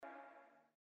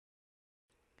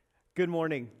Good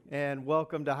morning and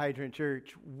welcome to Hydrant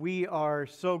Church. We are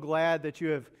so glad that you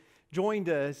have joined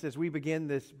us as we begin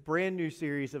this brand new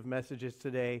series of messages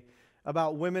today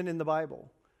about women in the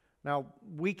Bible. Now,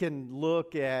 we can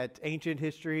look at ancient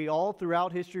history, all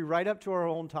throughout history, right up to our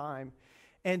own time,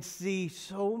 and see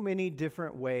so many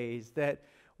different ways that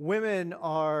women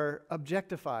are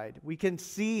objectified. We can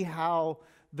see how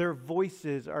their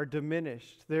voices are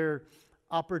diminished, their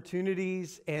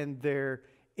opportunities and their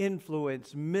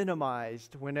influence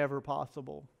minimized whenever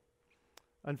possible.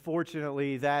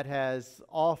 Unfortunately, that has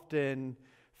often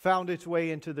found its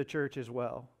way into the church as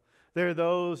well. There are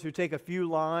those who take a few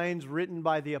lines written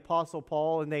by the Apostle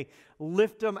Paul and they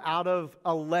lift them out of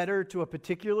a letter to a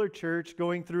particular church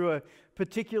going through a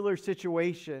particular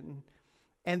situation,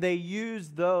 and they use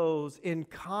those in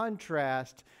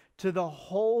contrast to the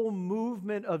whole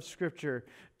movement of Scripture,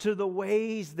 to the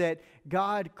ways that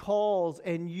God calls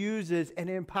and uses and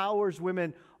empowers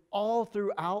women all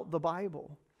throughout the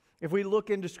Bible. If we look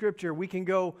into Scripture, we can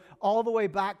go all the way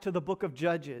back to the book of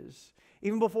Judges.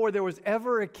 Even before there was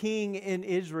ever a king in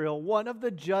Israel, one of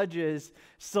the judges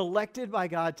selected by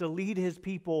God to lead his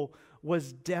people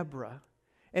was Deborah.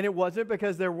 And it wasn't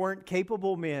because there weren't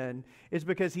capable men, it's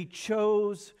because he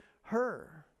chose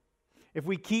her. If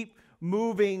we keep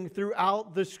moving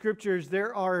throughout the Scriptures,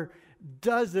 there are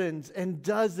dozens and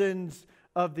dozens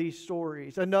of these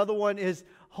stories. Another one is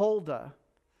Huldah.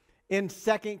 In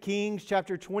 2 Kings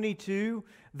chapter 22,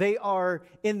 they are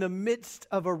in the midst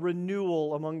of a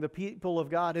renewal among the people of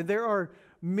God. And there are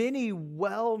many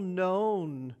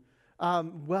well-known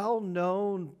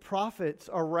prophets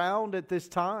around at this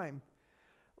time.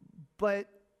 But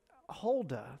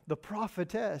Huldah, the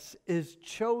prophetess, is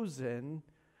chosen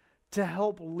to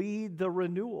help lead the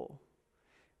renewal.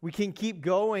 We can keep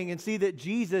going and see that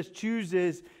Jesus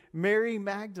chooses Mary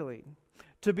Magdalene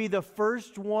to be the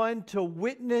first one to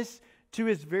witness to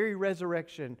his very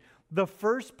resurrection, the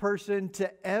first person to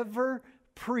ever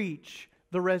preach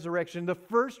the resurrection, the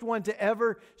first one to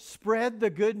ever spread the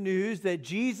good news that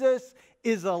Jesus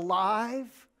is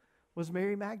alive was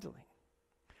Mary Magdalene.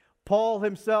 Paul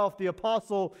himself, the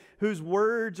apostle whose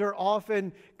words are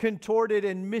often contorted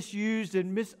and misused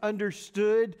and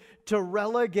misunderstood to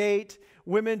relegate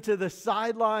women to the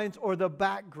sidelines or the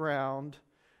background,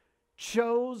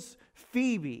 chose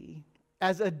Phoebe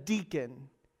as a deacon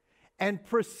and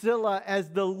Priscilla as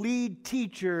the lead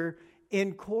teacher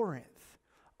in Corinth.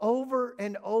 Over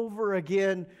and over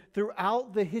again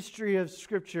throughout the history of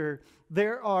Scripture,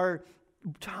 there are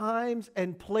times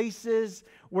and places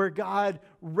where God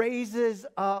raises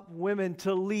up women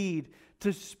to lead,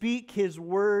 to speak His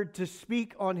word, to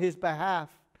speak on His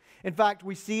behalf. In fact,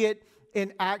 we see it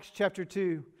in Acts chapter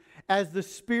 2. As the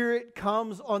Spirit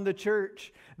comes on the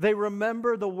church, they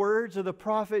remember the words of the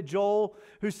prophet Joel,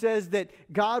 who says that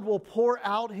God will pour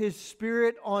out His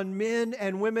Spirit on men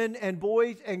and women and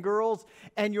boys and girls,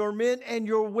 and your men and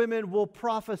your women will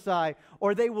prophesy,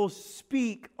 or they will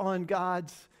speak on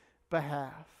God's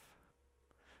behalf.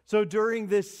 So during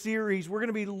this series, we're going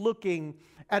to be looking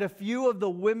at a few of the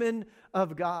women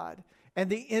of God and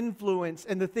the influence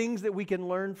and the things that we can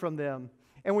learn from them.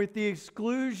 And with the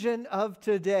exclusion of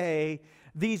today,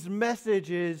 these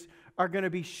messages are going to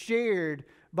be shared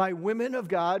by women of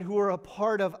God who are a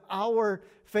part of our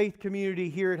faith community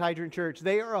here at Hydrant Church.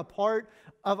 They are a part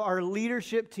of our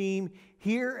leadership team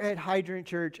here at Hydrant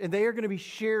Church, and they are going to be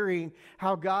sharing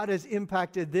how God has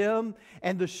impacted them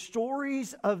and the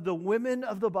stories of the women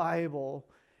of the Bible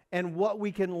and what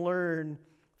we can learn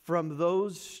from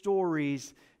those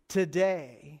stories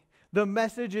today. The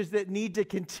messages that need to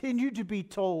continue to be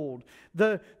told,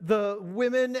 the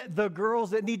women, the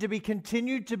girls that need to be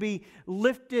continued to be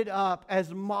lifted up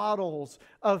as models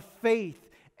of faith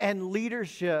and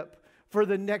leadership for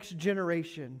the next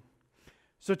generation.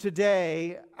 So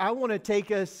today, I want to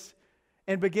take us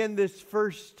and begin this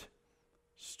first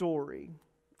story.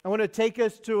 I want to take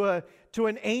us to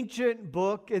an ancient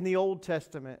book in the Old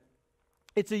Testament.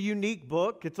 It's a unique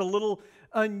book. It's a little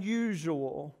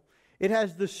unusual. It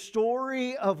has the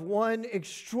story of one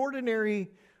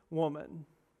extraordinary woman.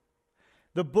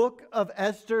 The book of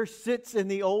Esther sits in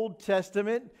the Old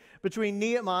Testament between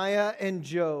Nehemiah and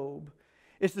Job.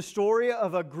 It's the story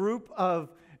of a group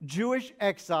of Jewish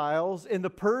exiles in the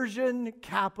Persian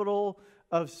capital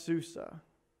of Susa.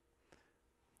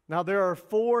 Now, there are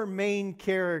four main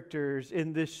characters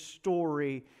in this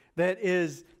story that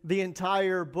is the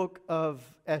entire book of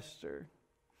Esther.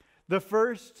 The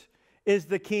first is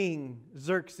the king,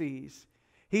 Xerxes.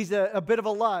 He's a bit of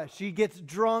a lush. He gets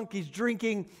drunk. He's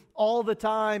drinking all the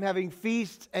time, having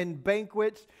feasts and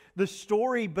banquets. The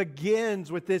story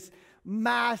begins with this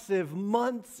massive,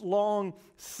 months-long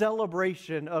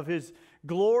celebration of his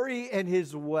glory and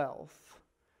his wealth.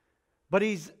 But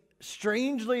he's,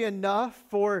 strangely enough,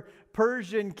 for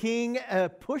Persian king, a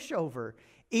pushover,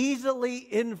 easily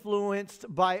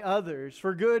influenced by others,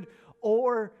 for good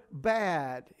or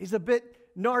bad. He's a bit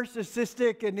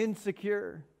narcissistic and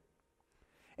insecure.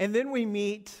 And then we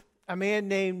meet a man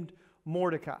named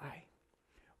Mordecai.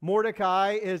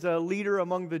 Mordecai is a leader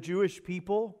among the Jewish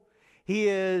people. He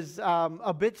is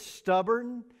a bit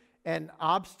stubborn and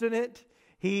obstinate.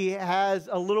 He has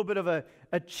a little bit of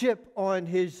a chip on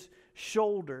his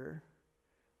shoulder,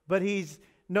 but he's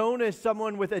known as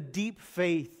someone with a deep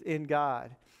faith in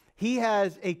God. He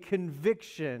has a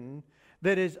conviction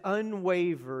that is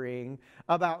unwavering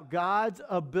about God's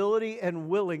ability and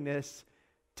willingness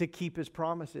to keep his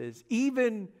promises,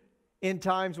 even in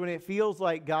times when it feels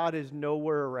like God is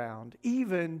nowhere around,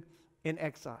 even in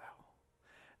exile.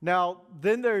 Now,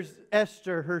 then there's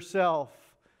Esther herself,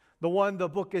 the one the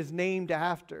book is named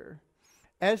after.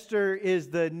 Esther is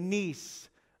the niece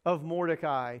of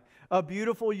Mordecai, a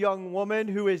beautiful young woman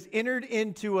who is entered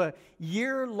into a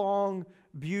year-long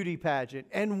beauty pageant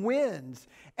and wins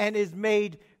and is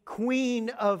made queen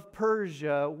of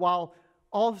Persia while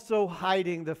also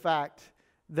hiding the fact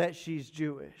that she's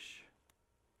Jewish.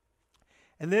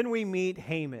 And then we meet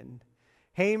Haman.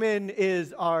 Haman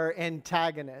is our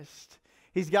antagonist.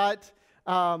 He's got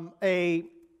a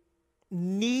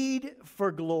need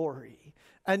for glory,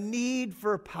 a need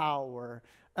for power,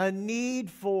 a need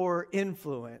for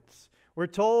influence. We're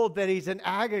told that he's an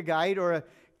Agagite or a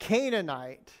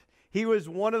Canaanite. He was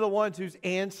one of the ones whose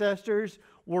ancestors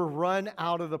were run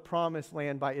out of the promised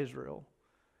land by Israel.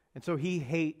 And so he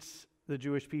hates the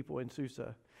Jewish people in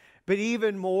Susa. But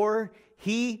even more,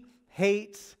 he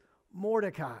hates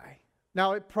Mordecai.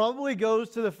 Now, it probably goes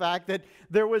to the fact that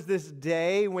there was this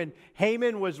day when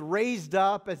Haman was raised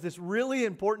up as this really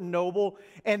important noble,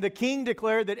 and the king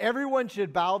declared that everyone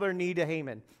should bow their knee to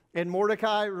Haman. And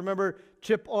Mordecai, remember,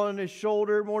 chip on his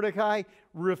shoulder, Mordecai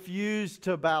refused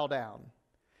to bow down.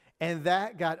 And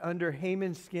that got under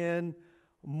Haman's skin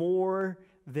more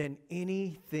than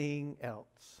anything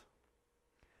else.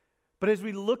 But as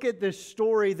we look at this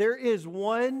story, there is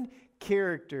one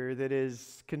character that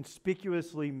is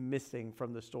conspicuously missing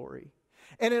from the story.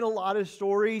 And in a lot of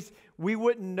stories, we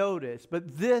wouldn't notice.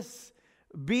 But this,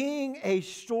 being a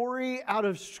story out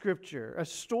of Scripture, a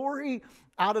story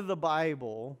out of the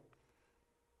Bible,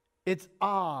 it's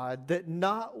odd that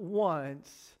not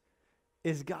once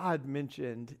is God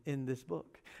mentioned in this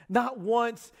book. Not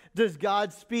once does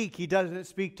God speak. He doesn't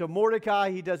speak to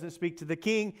Mordecai. He doesn't speak to the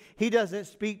king. He doesn't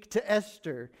speak to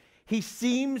Esther. He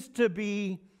seems to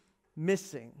be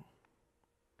missing.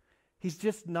 He's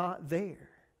just not there.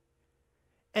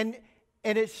 And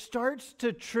it starts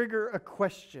to trigger a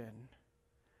question.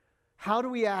 How do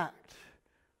we act?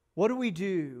 What do we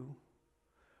do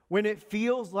when it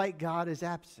feels like God is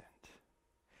absent?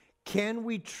 Can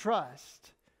we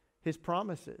trust His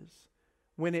promises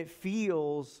when it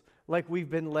feels like we've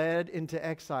been led into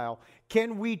exile?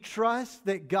 Can we trust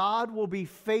that God will be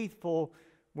faithful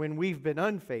when we've been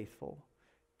unfaithful?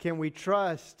 Can we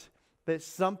trust that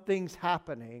something's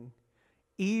happening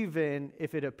even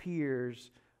if it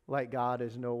appears like God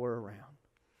is nowhere around?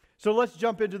 So let's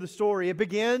jump into the story. It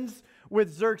begins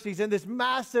with Xerxes in this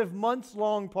massive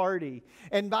months-long party.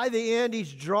 And by the end,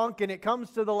 he's drunk, and it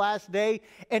comes to the last day,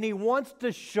 and he wants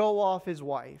to show off his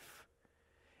wife.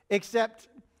 Except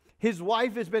his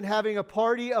wife has been having a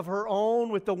party of her own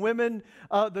with the women,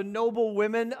 the noble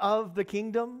women of the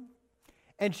kingdom,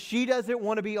 and she doesn't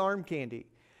want to be arm candy.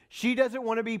 She doesn't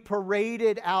want to be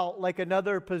paraded out like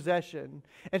another possession.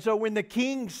 And so when the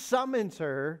king summons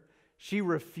her, she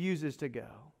refuses to go.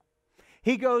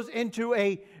 He goes into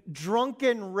a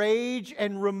drunken rage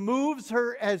and removes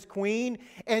her as queen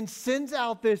and sends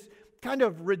out this kind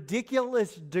of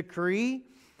ridiculous decree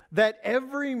that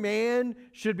every man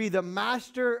should be the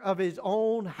master of his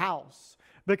own house,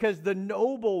 because the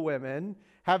noble women,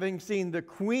 having seen the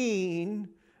queen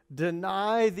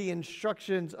deny the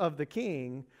instructions of the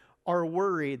king, are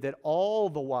worried that all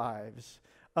the wives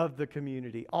of the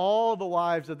community, all the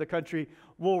wives of the country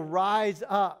will rise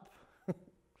up.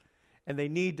 And they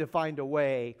need to find a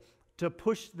way to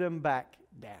push them back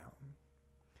down.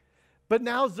 But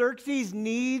now Xerxes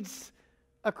needs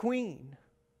a queen.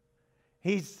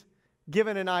 He's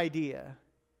given an idea.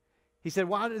 He said,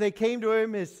 they came to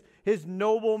him, his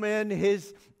noblemen,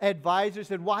 his advisors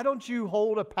said, why don't you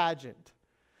hold a pageant?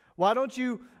 Why don't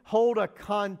you hold a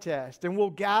contest? And we'll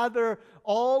gather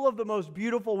all of the most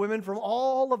beautiful women from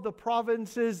all of the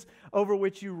provinces over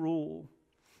which you rule.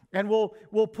 And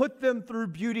we'll put them through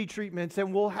beauty treatments,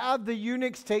 and we'll have the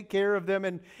eunuchs take care of them,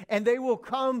 and they will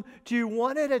come to you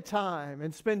one at a time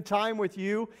and spend time with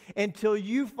you until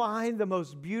you find the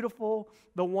most beautiful,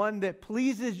 the one that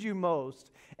pleases you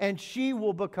most, and she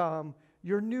will become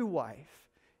your new wife,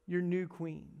 your new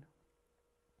queen.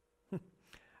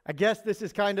 I guess this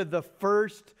is kind of the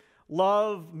first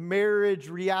love, marriage,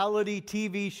 reality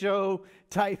TV show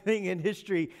type thing in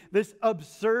history. This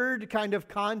absurd kind of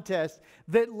contest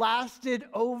that lasted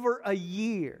over a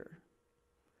year.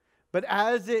 But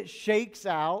as it shakes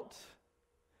out,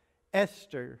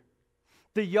 Esther,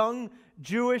 the young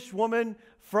Jewish woman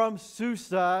from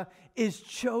Susa, is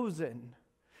chosen.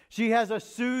 She has a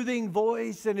soothing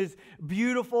voice and is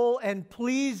beautiful and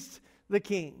pleased the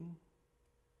king.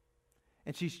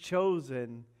 And she's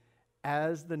chosen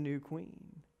as the new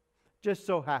queen. Just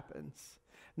so happens.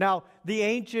 Now, the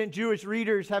ancient Jewish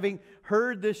readers, having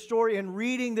heard this story and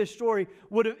reading this story,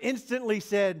 would have instantly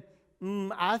said,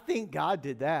 I think God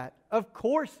did that. Of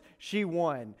course she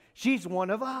won. She's one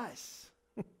of us.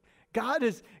 God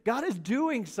is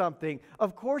doing something.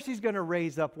 Of course he's going to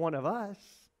raise up one of us.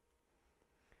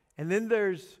 And then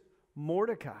there's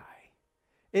Mordecai.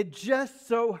 It just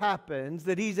so happens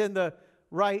that he's in the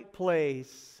right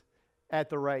place at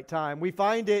the right time. We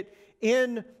find it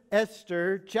in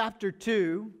Esther chapter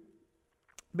 2,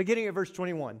 beginning at verse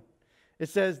 21. It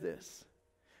says this: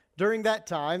 during that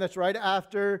time, that's right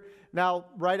after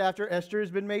Esther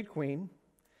has been made queen,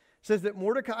 it says that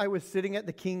Mordecai was sitting at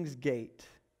the king's gate.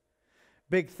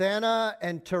 Bigthana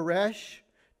and Teresh,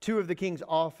 two of the king's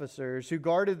officers who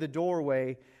guarded the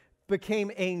doorway,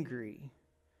 became angry,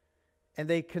 and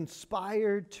they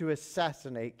conspired to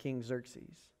assassinate King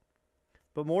Xerxes.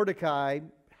 But Mordecai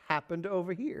happened to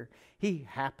overhear. He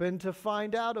happened to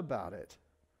find out about it.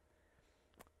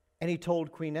 And he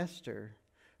told Queen Esther,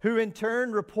 who in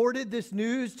turn reported this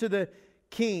news to the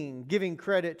king, giving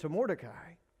credit to Mordecai.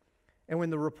 And when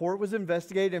the report was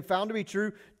investigated and found to be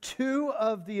true, 2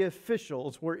 of the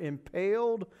officials were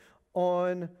impaled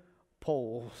on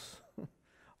poles.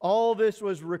 All this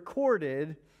was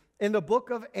recorded in the book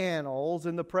of Annals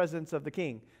in the presence of the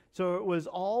king. So it was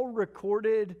all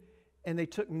recorded, and they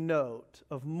took note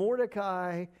of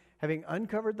Mordecai having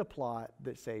uncovered the plot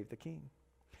that saved the king.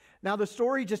 Now the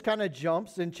story just kind of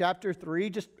jumps in chapter 3.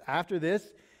 Just after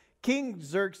this, King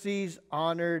Xerxes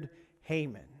honored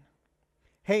Haman.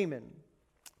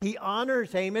 He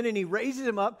honors Haman and he raises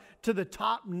him up to the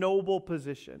top noble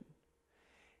position.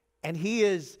 And he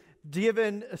is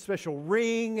given a special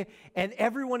ring, and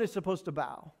everyone is supposed to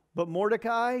bow. But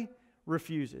Mordecai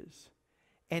refuses.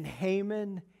 And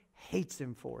Haman hates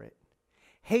him for it.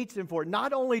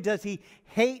 Not only does he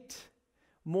hate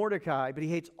Mordecai, but he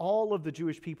hates all of the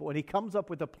Jewish people, and he comes up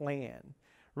with a plan.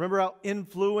 Remember how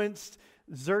influenced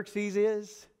Xerxes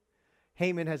is?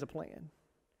 Haman has a plan.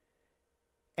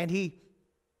 And he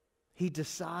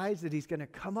decides that he's going to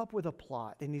come up with a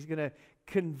plot, and he's going to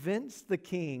convince the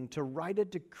king to write a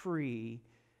decree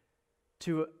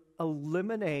to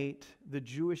eliminate the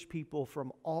Jewish people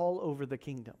from all over the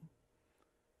kingdom.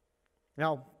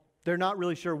 Now, they're not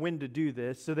really sure when to do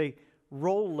this, so they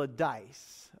roll a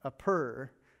dice, a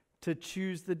purr, to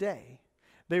choose the day.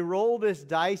 They roll this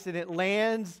dice, and it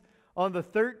lands on the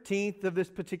 13th of this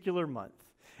particular month.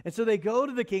 And so they go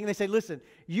to the king, and they say, listen,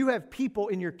 you have people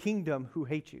in your kingdom who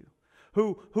hate you,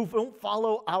 who don't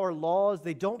follow our laws.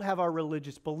 They don't have our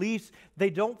religious beliefs. They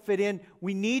don't fit in.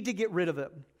 We need to get rid of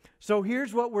them. So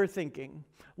here's what we're thinking.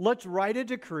 Let's write a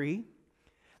decree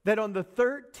that on the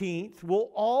 13th, we'll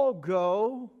all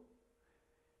go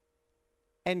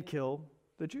and kill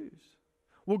the Jews.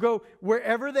 We'll go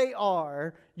wherever they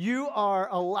are. You are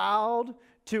allowed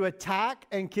to attack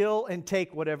and kill and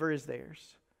take whatever is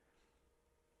theirs.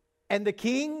 And the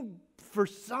king, for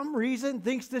some reason,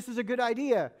 thinks this is a good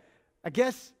idea. I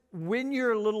guess when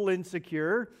you're a little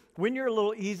insecure, when you're a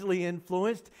little easily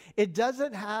influenced, it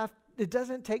doesn't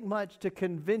take much to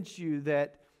convince you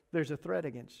that there's a threat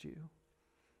against you.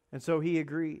 And so he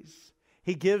agrees.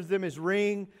 He gives them his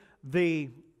ring.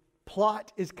 The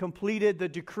plot is completed. The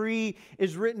decree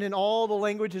is written in all the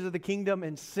languages of the kingdom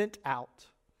and sent out.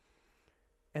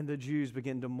 And the Jews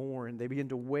begin to mourn. They begin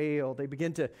to wail. They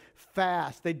begin to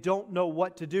fast. They don't know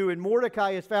what to do. And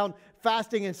Mordecai is found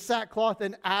fasting in sackcloth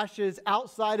and ashes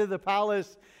outside of the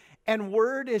palace. And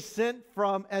word is sent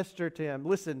from Esther to him.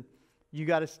 Listen, you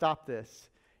got to stop this.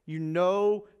 You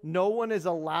know, no one is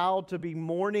allowed to be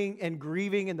mourning and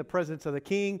grieving in the presence of the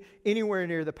king anywhere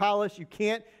near the palace. You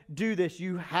can't do this.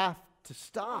 You have to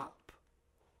stop.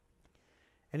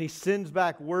 And he sends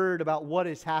back word about what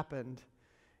has happened.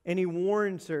 And he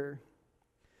warns her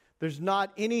There's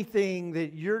not anything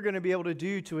that you're going to be able to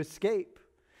do to escape.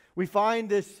 We find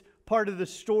this part of the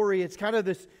story. It's kind of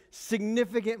this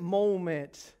significant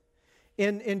moment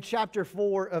in chapter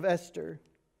 4 of Esther.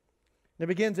 And it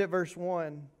begins at verse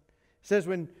 1. It says,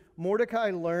 when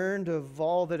Mordecai learned of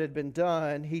all that had been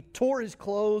done, he tore his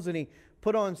clothes and he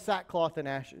put on sackcloth and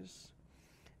ashes.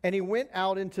 And he went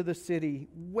out into the city,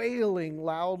 wailing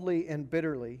loudly and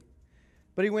bitterly.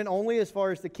 But he went only as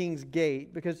far as the king's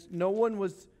gate, because no one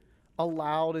was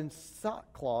allowed in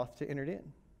sackcloth to enter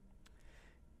in.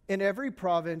 In every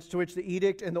province to which the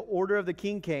edict and the order of the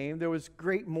king came, there was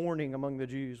great mourning among the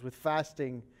Jews, with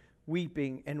fasting,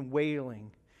 weeping, and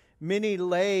wailing. Many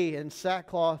lay in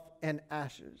sackcloth and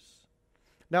ashes.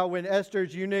 Now when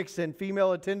Esther's eunuchs and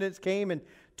female attendants came and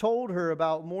told her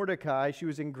about Mordecai, she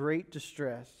was in great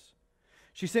distress.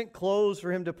 She sent clothes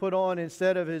for him to put on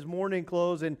instead of his mourning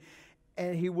clothes, and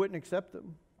he wouldn't accept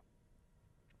them.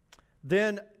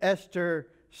 Then Esther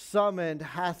summoned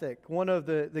Hathach, one of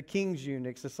the king's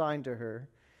eunuchs assigned to her,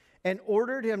 and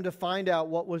ordered him to find out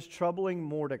what was troubling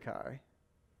Mordecai.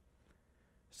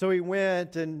 So he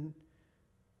went and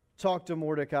talked to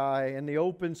Mordecai in the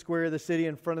open square of the city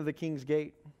in front of the king's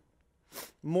gate.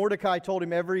 Mordecai told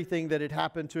him everything that had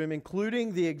happened to him,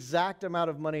 including the exact amount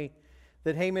of money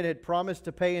that Haman had promised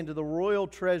to pay into the royal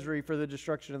treasury for the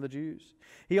destruction of the Jews.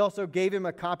 He also gave him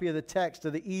a copy of the text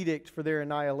of the edict for their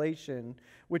annihilation,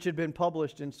 which had been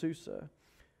published in Susa.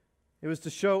 It was to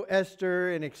show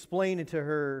Esther and explain it to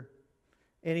her,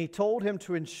 and he told him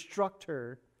to instruct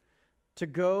her to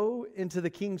go into the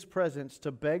king's presence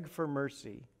to beg for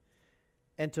mercy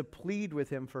and to plead with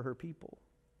him for her people.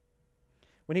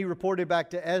 When he reported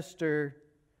back to Esther,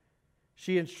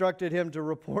 she instructed him to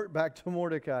report back to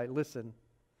Mordecai, listen,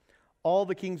 all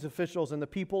the king's officials and the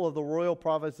people of the royal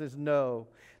provinces know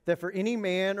that for any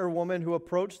man or woman who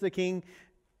approached the king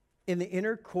in the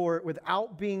inner court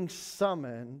without being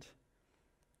summoned,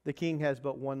 the king has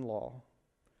but one law,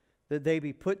 that they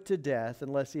be put to death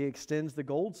unless he extends the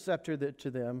gold scepter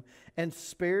to them and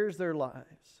spares their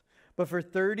lives. But for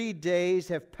 30 days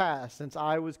have passed since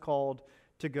I was called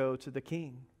to go to the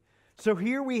king. So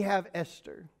here we have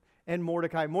Esther and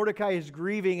Mordecai. Mordecai is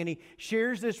grieving, and he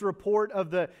shares this report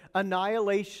of the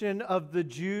annihilation of the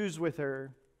Jews with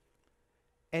her.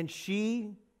 And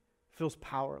she feels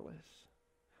powerless.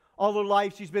 All her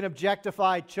life she's been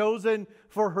objectified, chosen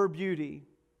for her beauty.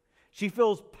 She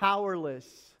feels powerless.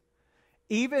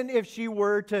 Even if she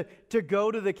were to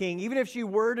go to the king, even if she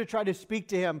were to try to speak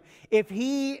to him, if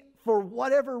he, for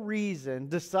whatever reason,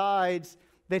 decides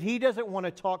that he doesn't want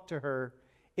to talk to her,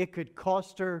 it could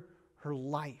cost her her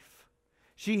life.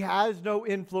 She has no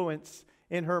influence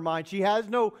in her mind. She has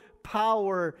no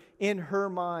power in her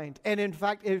mind. And in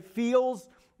fact, it feels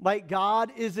like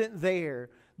God isn't there.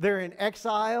 They're in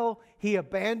exile. He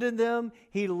abandoned them.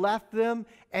 He left them.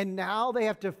 And now they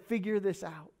have to figure this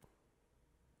out.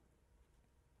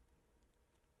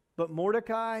 But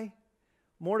Mordecai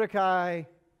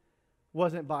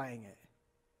wasn't buying it.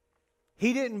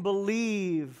 He didn't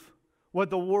believe what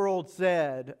the world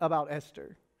said about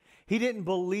Esther. He didn't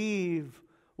believe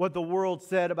what the world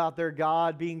said about their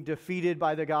God being defeated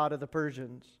by the God of the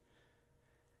Persians.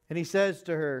 And he says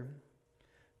to her,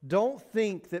 don't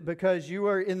think that because you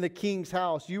are in the king's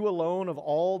house, you alone of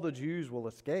all the Jews will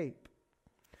escape.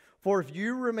 For if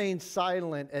you remain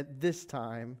silent at this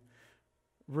time,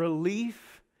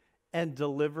 relief and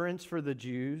deliverance for the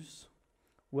Jews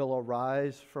will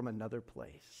arise from another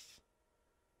place.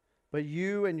 But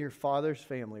you and your father's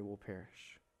family will perish.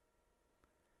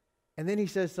 And then he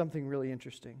says something really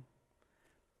interesting.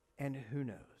 And who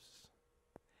knows?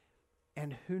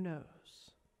 And who knows?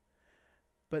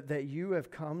 But that you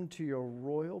have come to your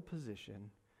royal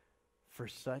position for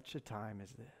such a time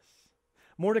as this.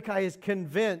 Mordecai is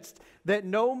convinced that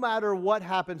no matter what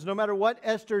happens, no matter what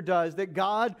Esther does, that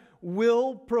God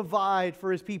will provide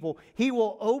for his people. He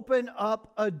will open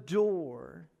up a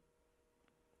door.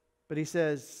 But he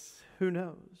says, who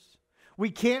knows? We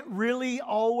can't really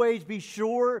always be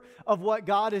sure of what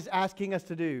God is asking us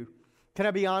to do. Can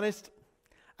I be honest?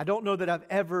 I don't know that I've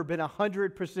ever been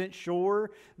 100%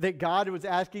 sure that God was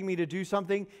asking me to do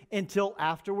something until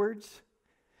afterwards.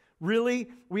 Really,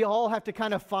 we all have to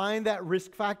kind of find that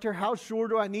risk factor. How sure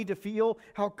do I need to feel?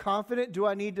 How confident do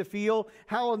I need to feel?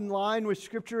 How in line with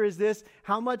Scripture is this?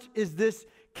 How much is this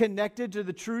connected to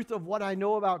the truth of what I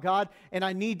know about God? And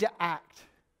I need to act.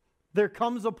 There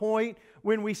comes a point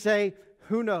when we say,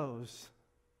 who knows?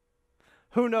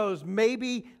 Who knows?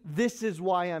 Maybe this is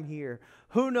why I'm here.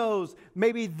 Who knows?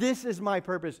 Maybe this is my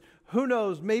purpose. Who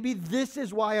knows? Maybe this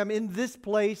is why I'm in this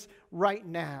place right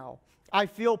now. I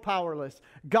feel powerless.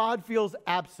 God feels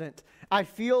absent. I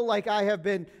feel like I have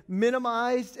been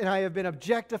minimized and I have been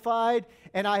objectified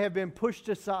and I have been pushed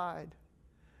aside.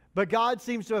 But God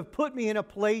seems to have put me in a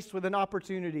place with an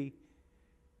opportunity.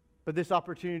 But this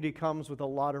opportunity comes with a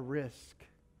lot of risk.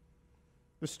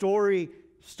 The story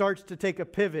starts to take a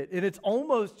pivot, and it's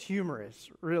almost humorous,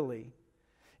 really.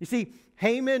 You see,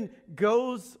 Haman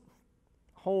goes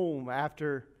home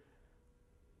after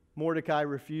Mordecai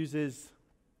refuses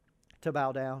to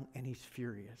bow down, and he's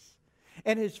furious.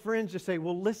 And his friends just say,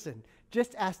 well, listen,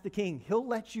 just ask the king. He'll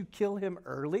let you kill him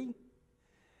early.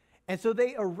 And so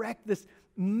they erect this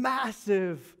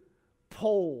massive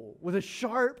pole with a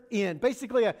sharp end,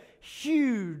 basically a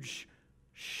huge,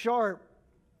 sharp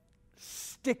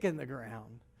stick in the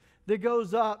ground that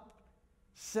goes up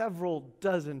several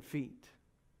dozen feet.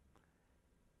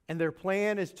 And their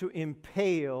plan is to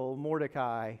impale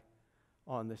Mordecai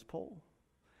on this pole.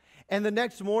 And the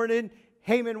next morning,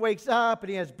 Haman wakes up and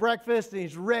he has breakfast and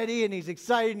he's ready and he's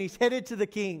excited and he's headed to the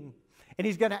king. And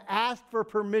he's going to ask for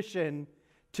permission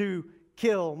to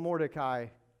kill Mordecai.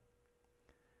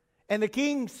 And the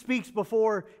king speaks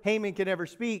before Haman can ever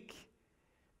speak,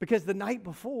 because the night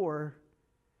before,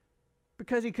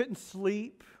 because he couldn't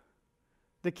sleep,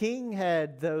 the king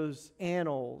had those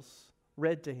annals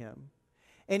read to him.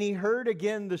 And he heard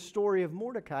again the story of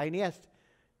Mordecai. And he asked,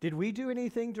 did we do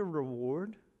anything to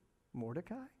reward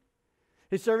Mordecai?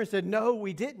 His servant said, no,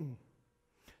 we didn't.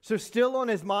 So still on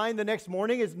his mind the next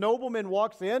morning, his nobleman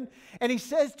walks in and he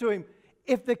says to him,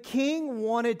 if the king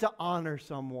wanted to honor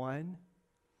someone,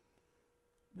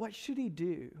 what should he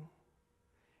do?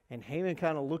 And Haman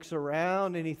kind of looks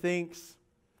around and he thinks,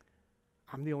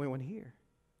 I'm the only one here.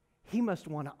 He must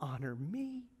want to honor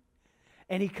me.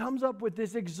 And he comes up with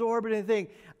this exorbitant thing.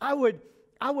 I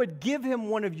would give him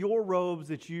one of your robes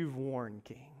that you've worn,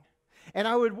 king. And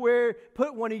I would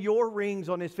put one of your rings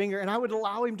on his finger, and I would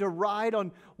allow him to ride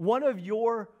on one of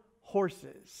your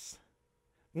horses,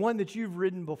 one that you've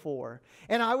ridden before.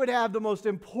 And I would have the most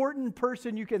important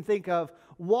person you can think of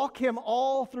walk him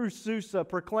all through Susa,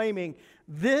 proclaiming,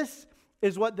 this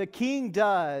is what the king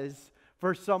does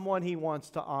for someone he wants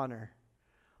to honor.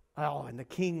 Oh, and the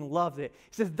king loves it.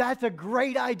 He says, that's a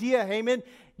great idea, Haman.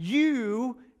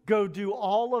 You go do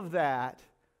all of that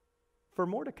for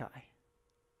Mordecai.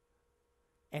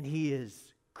 And he is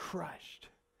crushed.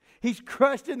 He's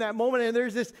crushed in that moment, and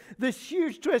there's this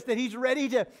huge twist that he's ready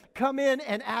to come in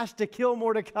and ask to kill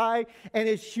Mordecai, and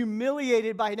is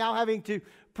humiliated by now having to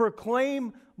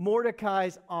proclaim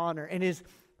Mordecai's honor, and his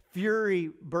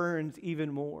fury burns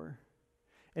even more.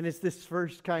 And it's this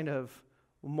first kind of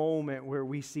moment where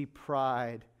we see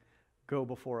pride go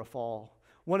before a fall.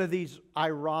 One of these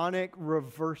ironic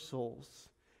reversals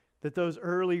that those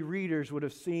early readers would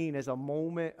have seen as a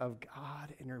moment of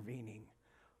God intervening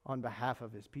on behalf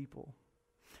of his people.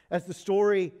 As the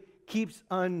story keeps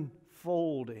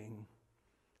unfolding,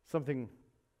 something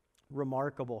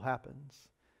remarkable happens.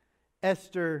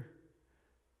 Esther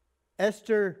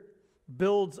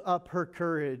builds up her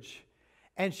courage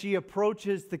and she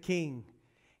approaches the king.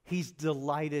 He's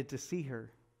delighted to see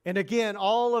her. And again,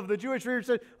 all of the Jewish readers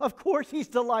said, of course he's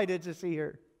delighted to see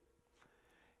her.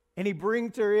 And he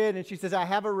brings her in and she says, I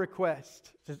have a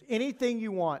request. She says, anything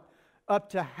you want,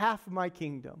 up to half my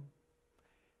kingdom.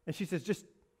 And she says, just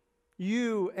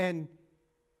you and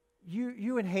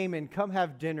Haman, come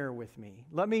have dinner with me.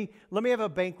 Let me have a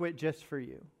banquet just for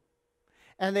you.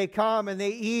 And they come and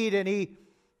they eat, and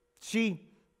she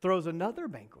throws another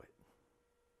banquet.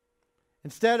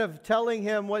 Instead of telling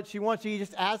him what she wants, she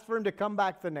just asks for him to come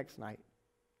back the next night.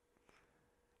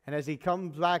 And as he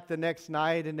comes back the next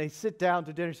night and they sit down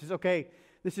to dinner, she says, okay,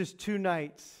 this is 2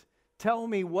 nights. Tell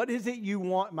me, what is it you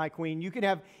want, my queen? You can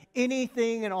have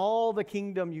anything in all the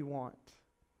kingdom you want.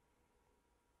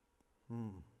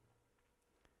 And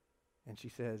she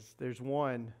says, there's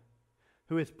one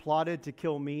who has plotted to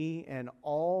kill me and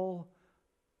all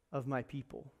of my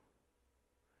people.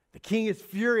 The king is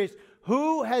furious.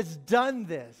 Who has done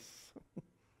this?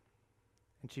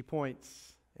 And she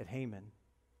points at Haman.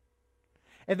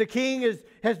 And the king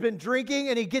has been drinking,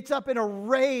 and he gets up in a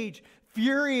rage,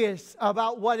 furious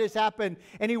about what has happened.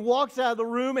 And he walks out of the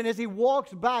room, and as he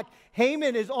walks back,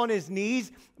 Haman is on his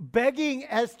knees, begging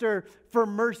Esther for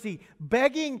mercy,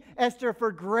 begging Esther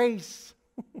for grace.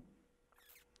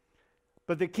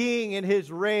 But the king, in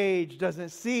his rage, doesn't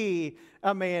see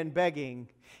a man begging.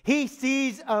 He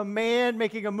sees a man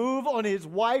making a move on his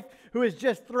wife who has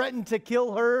just threatened to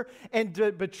kill her and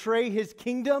to betray his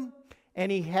kingdom.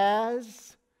 And he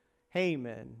has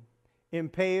Haman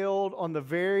impaled on the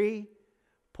very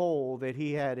pole that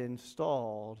he had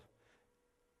installed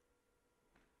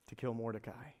to kill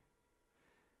Mordecai.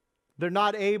 They're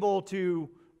not able to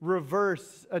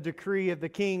reverse a decree of the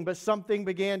king, but something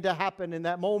began to happen in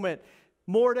that moment.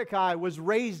 Mordecai was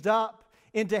raised up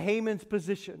into Haman's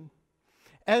position.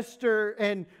 Esther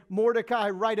and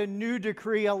Mordecai write a new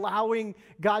decree allowing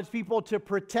God's people to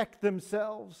protect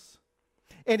themselves.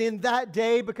 And in that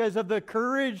day, because of the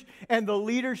courage and the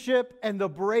leadership and the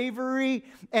bravery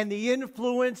and the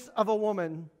influence of a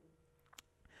woman,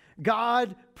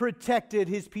 God protected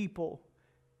his people.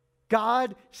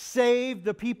 God saved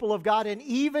the people of God. And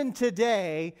even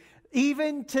today,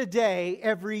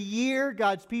 every year,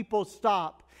 God's people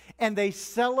stop and they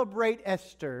celebrate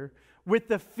Esther with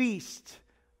the Feast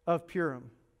of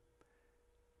Purim.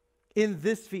 In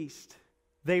this feast,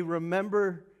 they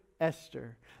remember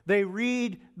Esther. They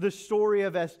read the story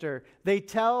of Esther. They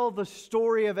tell the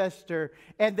story of Esther,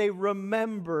 and they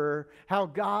remember how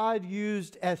God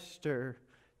used Esther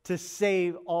to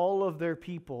save all of their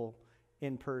people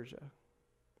in Persia.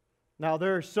 Now,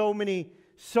 there are so many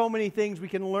things we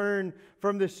can learn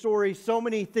from this story, so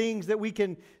many things that we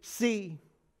can see.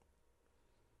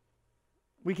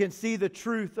 We can see the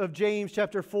truth of James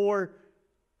chapter 4,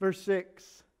 verse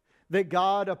 6, that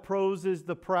God opposes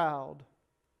the proud,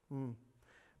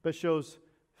 but shows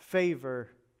favor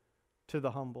to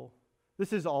the humble.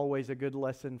 This is always a good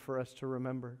lesson for us to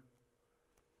remember.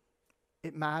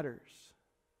 It matters.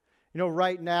 You know,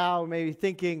 right now, maybe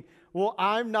thinking, well,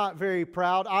 I'm not very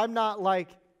proud. I'm not like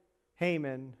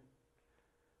Haman.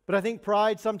 But I think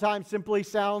pride sometimes simply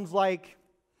sounds like,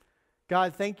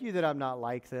 God, thank you that I'm not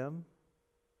like them.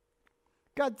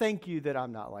 God, thank you that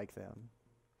I'm not like them.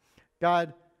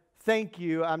 God, thank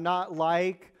you I'm not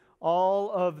like all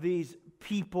of these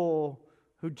people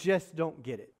who just don't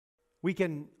get it. We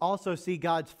can also see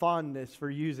God's fondness for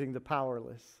using the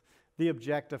powerless, the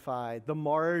objectified, the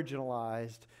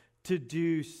marginalized to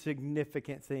do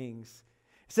significant things.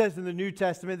 It says in the New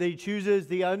Testament that he chooses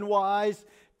the unwise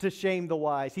to shame the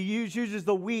wise. He uses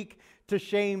the weak to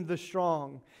shame the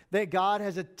strong. That God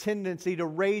has a tendency to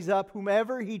raise up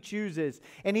whomever he chooses.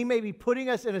 And he may be putting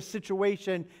us in a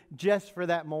situation just for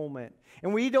that moment.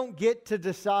 And we don't get to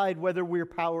decide whether we're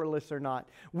powerless or not.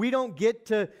 We don't get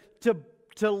to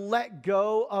let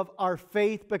go of our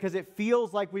faith because it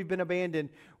feels like we've been abandoned.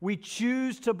 We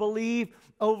choose to believe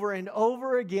over and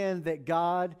over again that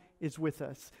God is with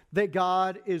us, that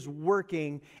God is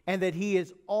working, and that he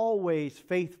is always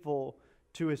faithful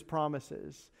to his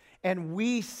promises. And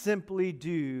we simply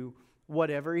do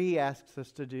whatever he asks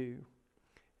us to do.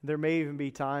 There may even be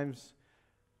times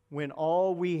when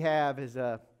all we have is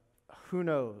a who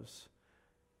knows,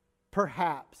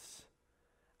 perhaps,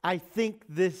 I think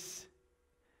this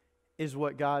is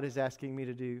what God is asking me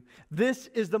to do. This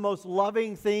is the most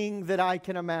loving thing that I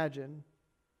can imagine.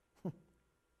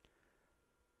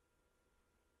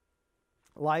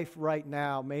 Life right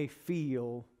now may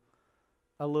feel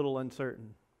a little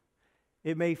uncertain.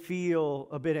 It may feel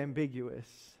a bit ambiguous.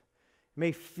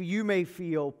 You may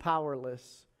feel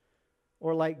powerless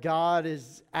or like God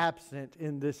is absent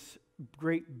in this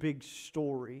great big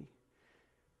story.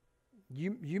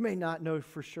 You may not know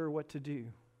for sure what to do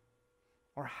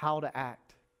or how to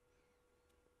act.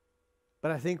 But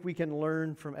I think we can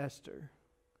learn from Esther.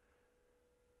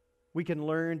 We can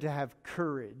learn to have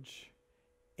courage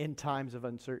in times of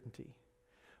uncertainty.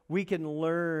 We can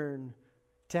learn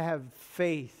to have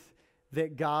faith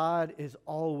that God is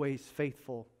always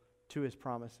faithful to his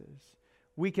promises.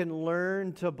 We can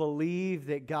learn to believe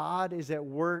that God is at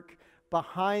work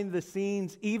behind the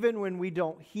scenes, even when we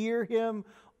don't hear him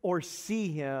or see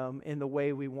him in the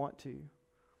way we want to.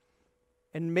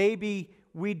 And maybe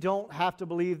we don't have to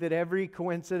believe that every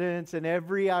coincidence and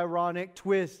every ironic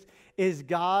twist is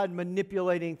God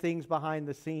manipulating things behind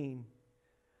the scene.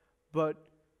 But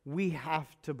we have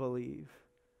to believe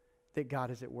that God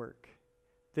is at work,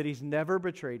 that he's never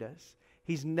betrayed us,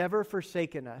 he's never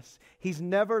forsaken us, he's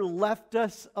never left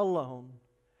us alone,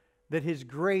 that his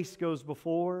grace goes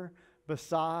before,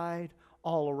 beside,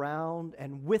 all around,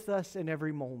 and with us in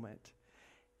every moment.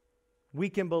 We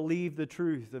can believe the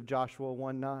truth of Joshua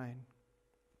 1:9.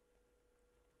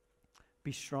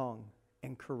 Be strong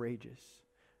and courageous.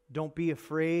 Don't be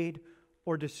afraid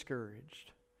or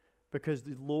discouraged, because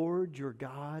the Lord your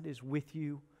God is with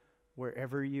you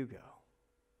wherever you go.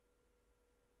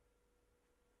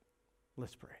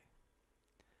 Let's pray.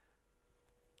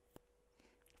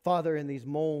 Father, in these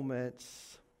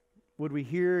moments, would we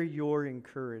hear your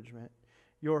encouragement,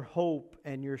 your hope,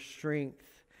 and your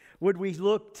strength? Would we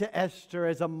look to Esther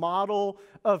as a model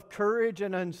of courage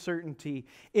and uncertainty,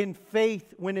 in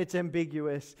faith when it's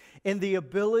ambiguous, in the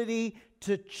ability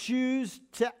to choose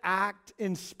to act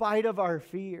in spite of our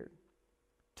fear,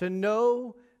 to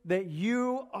know that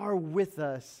you are with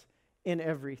us in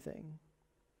everything.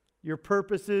 Your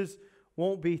purposes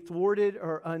won't be thwarted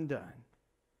or undone.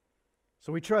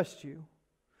 So we trust you.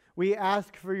 We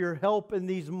ask for your help in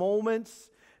these moments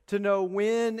to know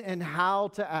when and how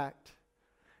to act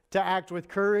with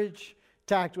courage,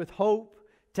 to act with hope,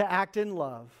 to act in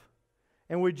love.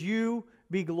 And would you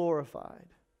be glorified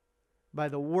by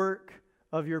the work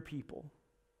of your people.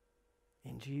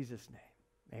 In Jesus'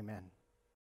 name, amen.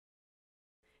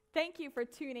 Thank you for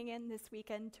tuning in this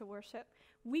weekend to worship.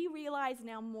 We realize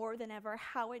now more than ever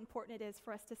how important it is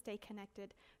for us to stay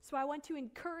connected. So I want to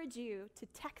encourage you to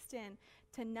text in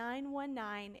to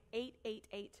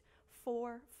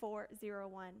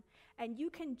 919-888-4401. And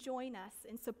you can join us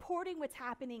in supporting what's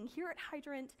happening here at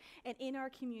Hydrant and in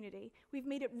our community. We've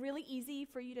made it really easy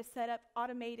for you to set up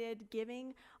automated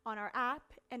giving on our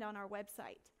app and on our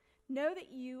website. Know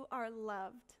that you are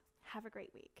loved. Have a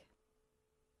great week.